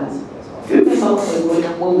didn't tell us. Do you remember when we were growing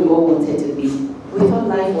up, what we all wanted to be? We thought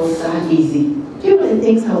life was that easy. Do you know the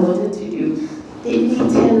things I wanted to do? They didn't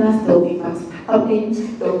tell us there'll be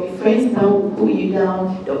backstabbing, there'll be friends that will pull you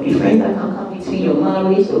down, there'll be friends that can come between your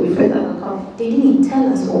marriage, there'll be friends that can come. They didn't tell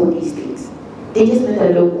us all these things. They just made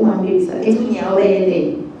a look,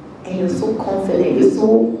 and you're so confident, you're so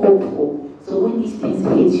hopeful. So when these things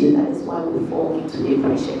hit you, that is why we fall into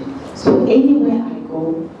depression. So anywhere I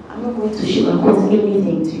go, I'm not going to sugarcoat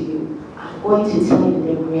anything to you. I'm going to tell you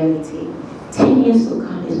the reality. 10 years to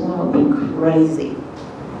come is going to be crazy.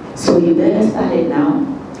 So you better start it now.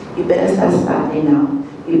 You better start starting now.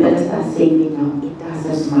 You better start saving now. It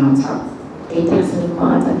doesn't matter. It doesn't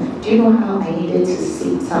matter. Do you know how I needed to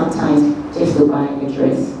sit sometimes just to buy a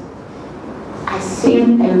dress? I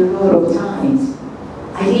saved a lot of times.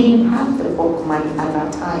 I didn't have the bulk money at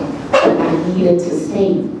that time, but I needed to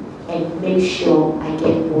save and make sure I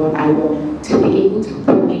get what I want to be able to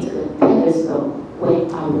put me to the pedestal where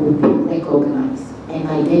I will be recognized. And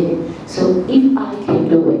I did it. So if I can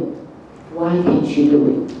do it, why can't you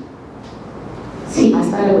do it? See, I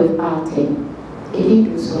started with acting. It didn't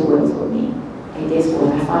do so well for me. And guess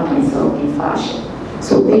what? I found myself in fashion.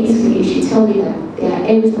 So basically, you should tell you that there are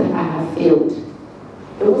areas that I have failed.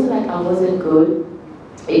 It wasn't like I wasn't good.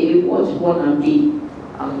 If you watch one and be,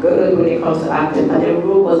 I'm good when it comes to acting, but the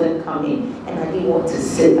role wasn't coming, and I didn't want to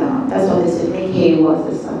sit down. That's why they said, make hay while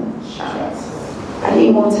the sun shines. I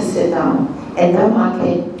didn't want to sit down. And that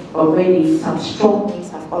market already, some strong things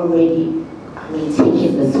have already,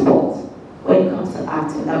 taken the spot when it comes to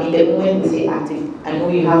acting. The moment we say acting, I know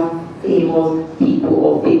you have famous people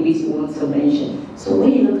or favorites you want to mention. So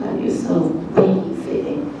when you look at yourself, when you fit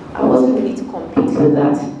in, I wasn't ready to compete with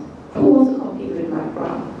that. Who wants to compete with my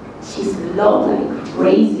brand? She's loved like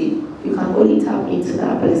crazy. You can only tap into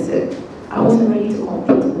that person. I wasn't ready to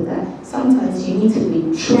compete with that. Sometimes you need to be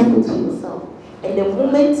truthful to yourself. And the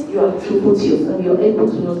moment you are truthful to yourself, you're able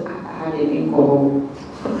to know, I had an alcohol,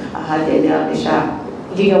 I had a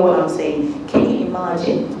shot. You know what I'm saying? Can you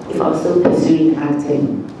imagine if I was still pursuing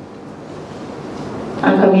acting?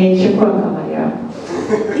 Yeah,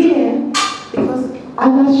 because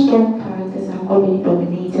other strong characters have already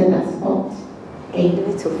dominated that spot. And you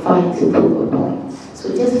need to fight to prove a point. So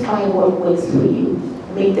just find what works for you.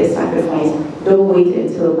 Make the sacrifice. Don't wait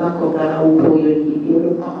until the Bank of Ghana will pull you and give you.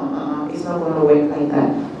 It's not going to work like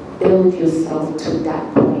that. Build yourself to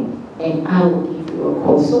that point, and I will give you a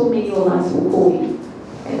call. So many of us will call you,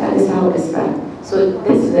 and that is how it starts. So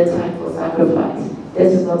this is the time for sacrifice.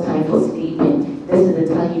 This is not time for sleeping. This is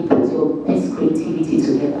the time you put your best creativity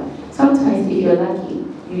together. Sometimes, if you're lucky,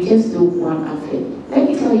 you just do one outfit. Let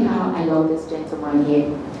me tell you how I love this gentleman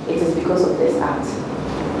here. It is because of this act.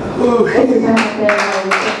 This is how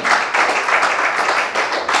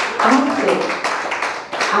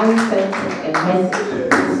I sent him a message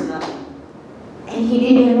personally, and he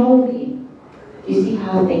didn't know me. You see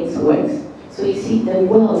how things work. So you see the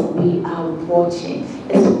world we are watching,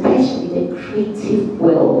 especially the creative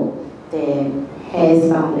world, the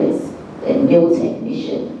hairstylist, the nail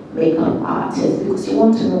technician, makeup artist, because you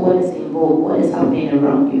want to know what is involved, what is happening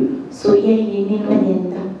around you. So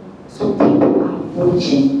so people are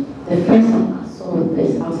watching. The first time I saw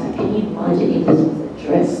this, I was like, can you imagine if this was a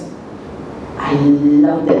dress? I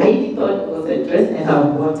loved it. I even thought it was a dress and I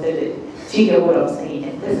wanted it. Do you get what I'm saying?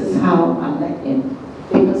 And this is how I like him.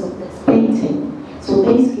 Because of this painting. So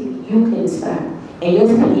basically, you can start. And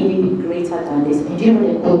yours can even be greater than this. And do you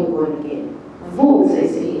know they call you word again? Vogue, they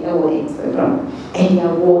say, on Instagram. And they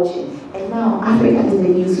are watching. And now, Africa is the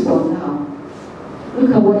new spot now.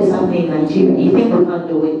 Look at what is happening in Nigeria. You think we can't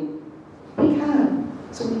do it? We can.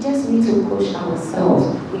 So we just need to push ourselves.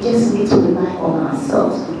 We just need to rely on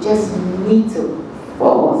ourselves. We just need to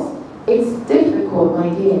force. It's difficult, my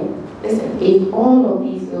dear. Listen, if all of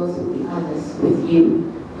these girls will be honest with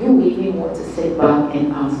you, you will even want to sit back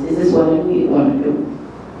and ask, is this what I really want to do?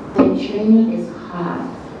 The journey is hard.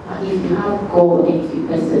 But if you have God and if you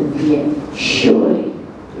persevere, surely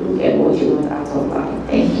you'll get what you want out of life.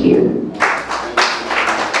 Thank you.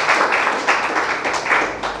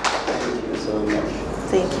 Thank you so much.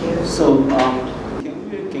 Thank you. So,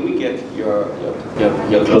 can we get your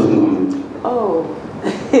closing comment? Oh.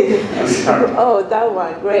 I'm sorry. Oh, that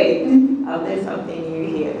one, great. There's something new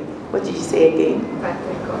here. What did you say again?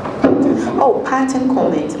 Oh, pattern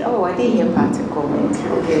comment. Oh, I didn't hear pattern comment.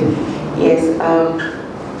 Okay. Yes.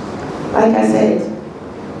 Like I said,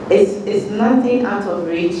 it's nothing out of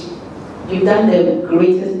reach. You've done the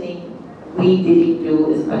greatest thing we didn't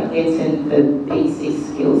do is like getting the basic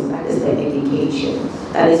skills. That is the education.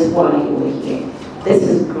 That is why you were here. This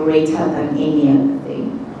is greater than any other thing.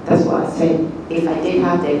 That's why I said, if I did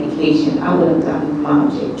have the education, I would have done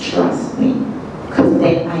magic, trust me. Because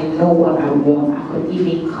then I know what I want. I could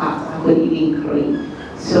even cut, I could even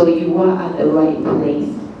create. So you are at the right place.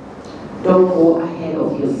 Don't go ahead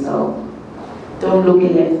of yourself. Don't look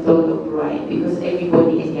left, don't look right, because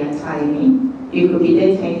everybody is their timing. You could be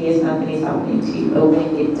there 10 years, nothing is happening to you, but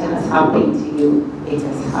when it does happen to you, it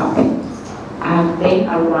has happened. I have been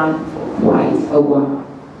around for quite a while.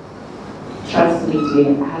 Trust me,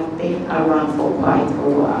 dear, I have been around for quite a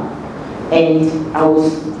while. And I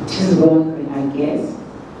was just wondering, I guess,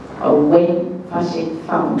 when fashion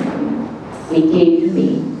found me, it gave me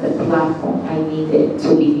the platform I needed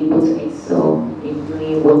to be able to excel in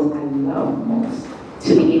doing what I love most,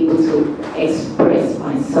 to be able to express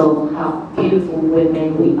myself, how beautiful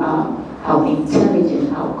women we are, how intelligent,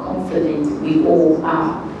 how confident we all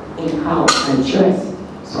are in how I dress.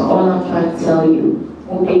 So all I'm trying to tell you,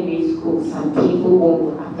 moving school, some people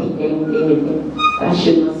won't go up in them. That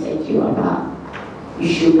should not set you apart. You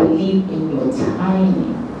should believe in your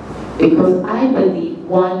timing. Because I believe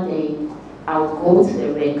one day I'll go to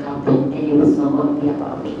the red carpet and it was not going to be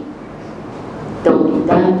about me. There will be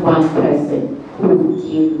that one person who will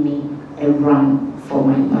give me a run for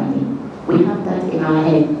my money. We have that in our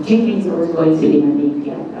head. Do you think it was going to be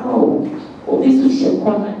Olivia? No. Oh, this was your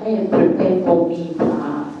corner there, prepare for me.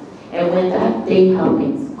 And when that day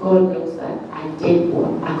happens, God knows that I did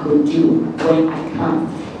what I could do when I can.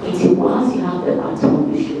 Until once you have the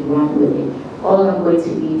baton, you should run with it. All I'm going to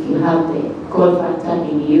be, if you have the God factor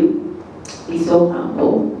in you, be so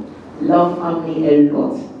humble, love family a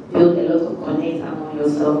lot, build a lot of connect among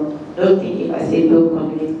yourself. Don't think if I say build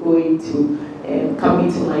connect, going to come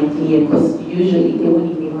into my DM, because usually they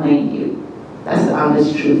won't even mind you. That's the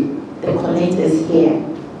honest truth. The connect is here.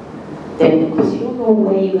 Then because you don't know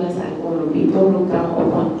where you guys are going to be, don't look down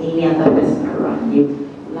upon any other person around you.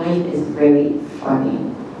 Life is very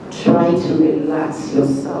funny. Try to relax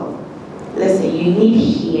yourself. Listen, you need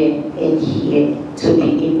here and here to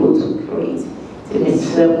be able to create. To be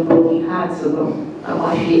some broken hearts, I'm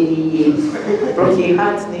actually broken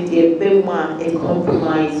hearts need a big one and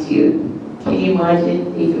compromise you. Can you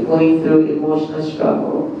imagine if you're going through emotional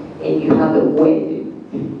struggle and you have a wedding?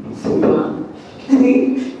 So can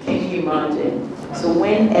you imagine? So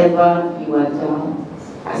whenever you are down,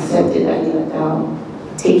 accept it that you are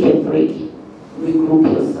down, take a break, regroup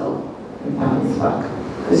yourself, and bounce back.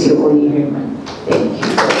 Because you're only human. Thank you so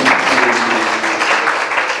much.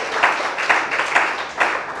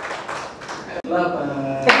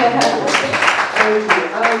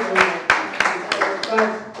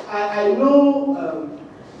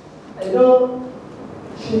 I know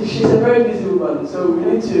she's a very busy woman, so we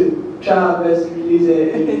need to try our best to release her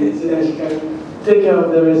so that she can take care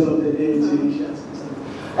of the rest of the day too.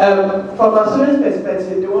 From our students'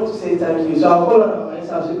 perspective, they want to say thank you. So I'll call on our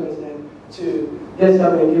SRC president to just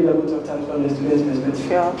come and give a bit of time from the students' perspective.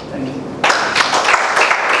 Sure. Thank you.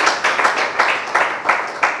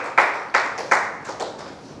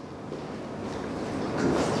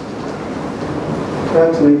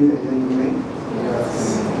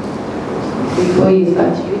 Before you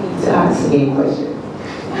start, you need to ask me a question.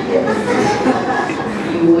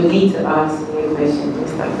 You will need to ask me a question,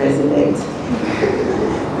 Mr. President.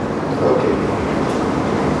 Okay.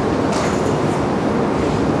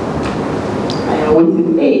 I am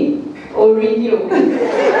waiting. Hey, or renew.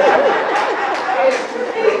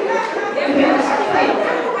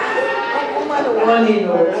 Morning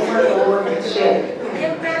or check.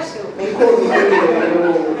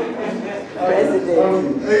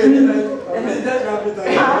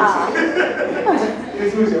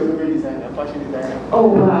 Who's your favorite designer, fashion designer? Oh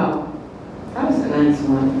wow. That was a nice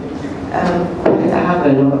one. I have a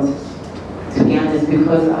lot, to be honest,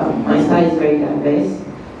 because my style is very diverse,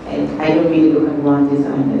 and I don't really look at one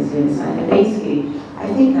designer as a designer. And basically, I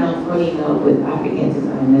think I'm falling in love with African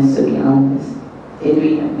designers, to be honest. They're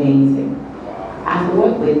doing amazing. I've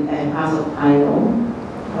worked with House of Iron.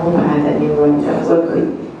 I hope I had that name right. I've worked with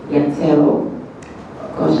Yantero.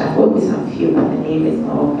 Gosh, I've worked with some few, but the name is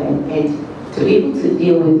not open. And to be able to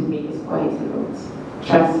deal with me is quite a lot.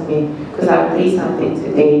 Trust me, because I'll play something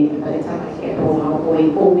today, and by the time I get home, I'll go,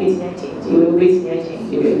 oh, wait, I change you, wait, I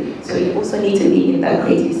change you. So you also need to be in that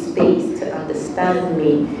creative space to understand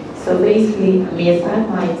me. So basically, I mean, aside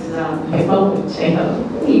my phone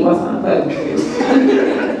channel, he wasn't perfect.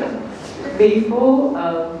 Before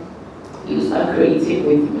you start creating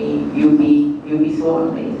with me, you'll be so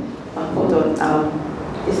amazed. Hold on,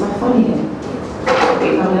 is my phone here?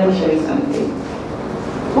 Okay, come let me show you something.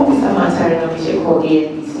 What was that matter we should call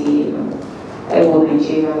ANPC? I won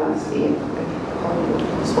Nigeria last year.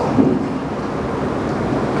 This one.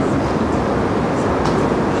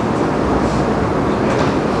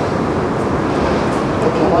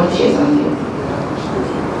 Okay, I want to share something.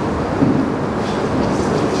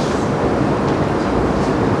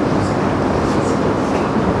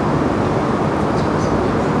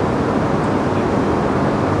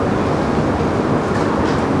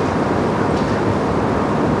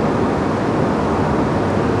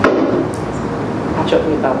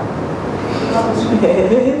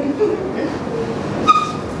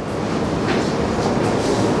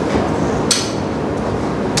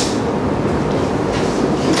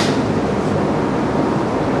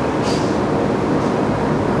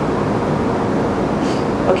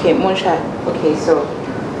 Okay, Monsha. Okay, so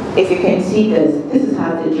if you can see this is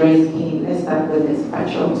how the dress came. Let's start with this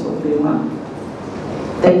patron of the one.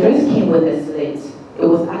 The dress came with a slit. It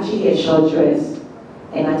was actually a short dress,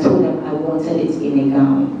 and I told them I wanted it in a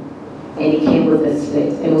gown, and it came with a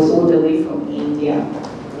slit. It was all the way from India.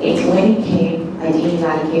 And when it came, I didn't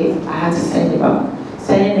like it. I had to send it back.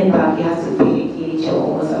 Sending it back, you have to pay DHL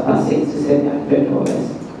almost about $600 to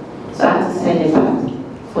 $700. So I had to send it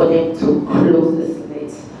back for them to close the slit.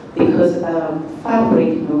 Because fabric,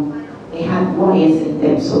 you know, it had wires in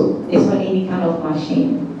them, so it's not any kind of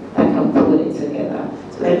machine that can pull it together.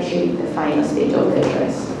 So let me show you the final stage of the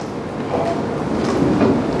dress.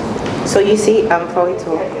 So you see, for it to.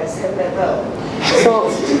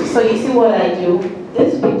 So you see what I do?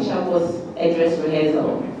 This picture was a dress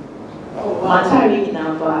rehearsal. Material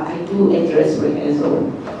number, I do a dress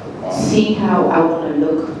rehearsal. See how I want to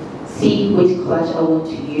look. See which clutch I want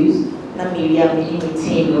to use. Maybe I'm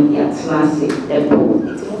limiting the classic, the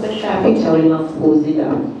pose. It's not a sharp picture, I will not pose it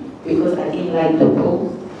down because I didn't like the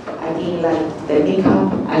pose, I didn't like the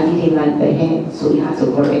makeup, I didn't like the hair, so we had to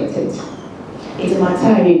correct it. It's a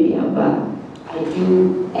material, but I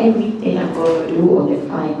do everything I'm going to do on the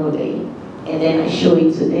final day, and then I show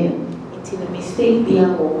it to them. Until the mistake being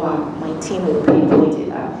over, my team will pinpoint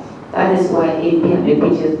it out. That is why it being the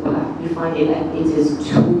pictures back, you find it like it is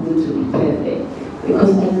too good to be perfect. Because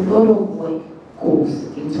a lot of work goes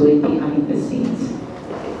into it behind the scenes.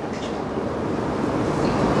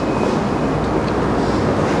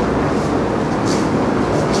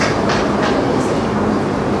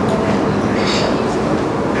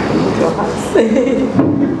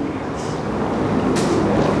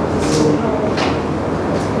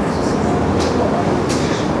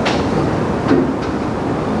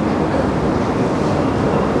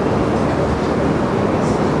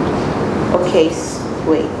 Okay,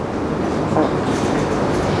 wait.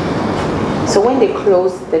 So when they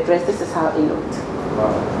closed the dress, this is how it looked.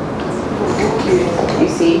 You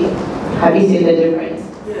see? Have you seen the difference?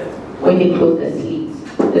 Yeah. When they closed the sleeves,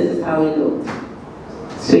 this is how it looked.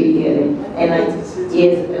 So you get it? And I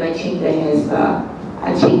changed the hairstyle.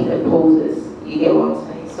 I changed the poses. You get what I'm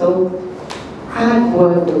saying? So hard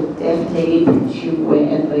work will definitely put you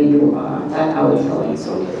wherever you are. That I will tell you.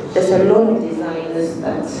 So there's a lot of designers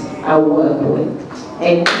that I work with.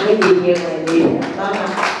 And when they hear my name, Mama,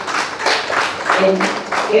 and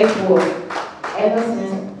guess what? Ever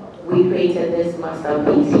since we created this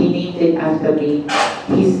masterpiece, he named it after me.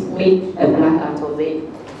 He's made a black out of it.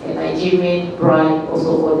 A Nigerian bride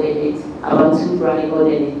also ordered it. About 2 brides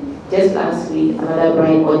ordered it. Just last week, another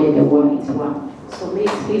bride ordered a white one. So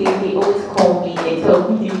basically, they always call me and tell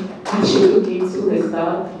me I should look into his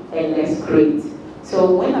stuff and let's create.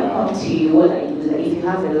 So when I come to you, what I do is that if you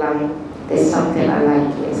have a line, there's something I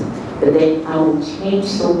like this, but then I will change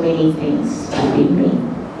so many things to be me.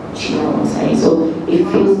 You know what I'm saying? So it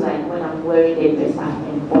feels like when I'm wearing a dress, I've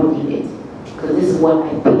embodied it. Because this is what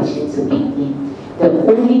I picture to be me. The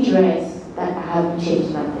only dress that I haven't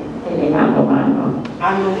changed nothing, And then Anno. When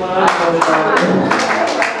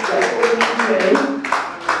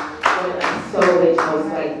I saw it, I was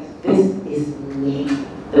like, this is me.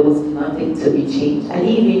 There was nothing to be changed. I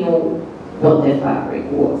didn't even know what the fabric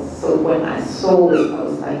was. So when I saw it, I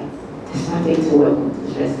was like, there's nothing to work on.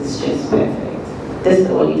 This dress is just perfect. This is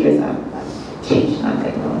the only dress I've changed,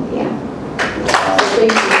 nothing on. Yeah. So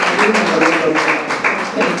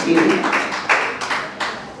thank you. Thank you.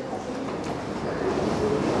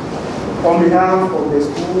 On behalf of the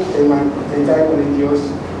school and my entire collegians,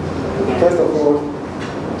 first of all,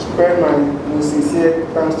 spread my most sincere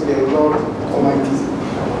thanks to the Lord Almighty.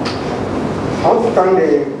 I want to thank the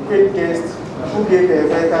great guests who gave their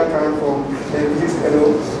vital time from the visit to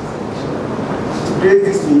grace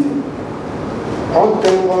this meeting. I want to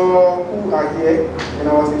thank all who are here and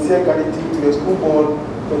our sincere gratitude to the school board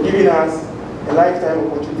for giving us a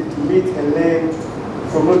lifetime opportunity to meet and learn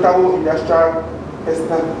from notable industrial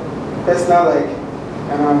personal like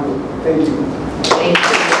Addo. Thank you. Thank you.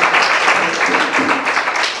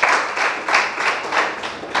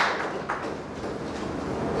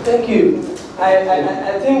 Thank you.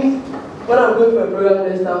 I think when I'm going for a program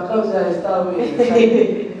next time, I'll come and start with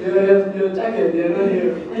your jacket, you know you.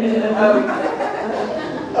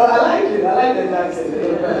 I like it. I like the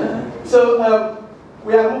jacket. So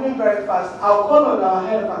we are moving very fast. I'll call on our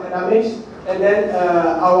head of academics and then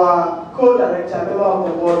our co-director, member of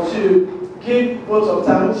the board, to give votes of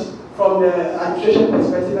thanks from the administration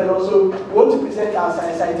perspective, and also we want to present our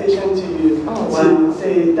citation to you to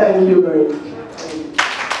say thank you very much.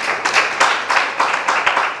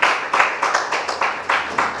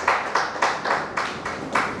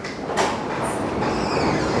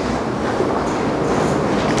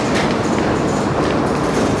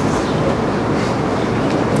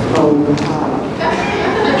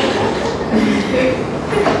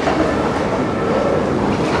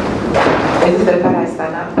 Is it better I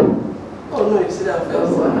stand up? Oh no, you sit down first.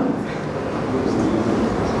 Oh, wow.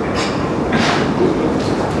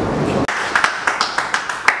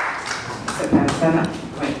 Stand up.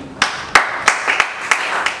 Wait.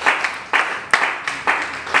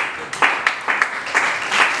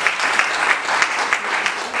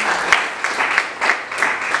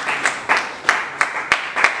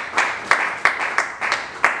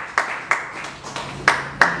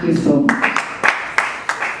 Thank you so much.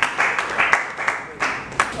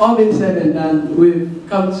 All being said and done, we've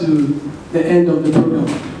come to the end of the program.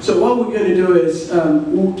 So what we're going to do is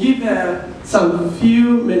we'll give her some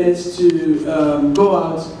few minutes to go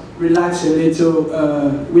out, relax a little.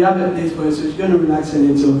 We have a place for her, so she's going to relax a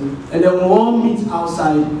little. And then we'll all meet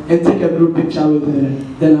outside and take a group picture with her.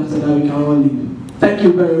 Then after that, we can all leave. Thank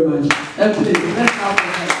you very much. And please, let's have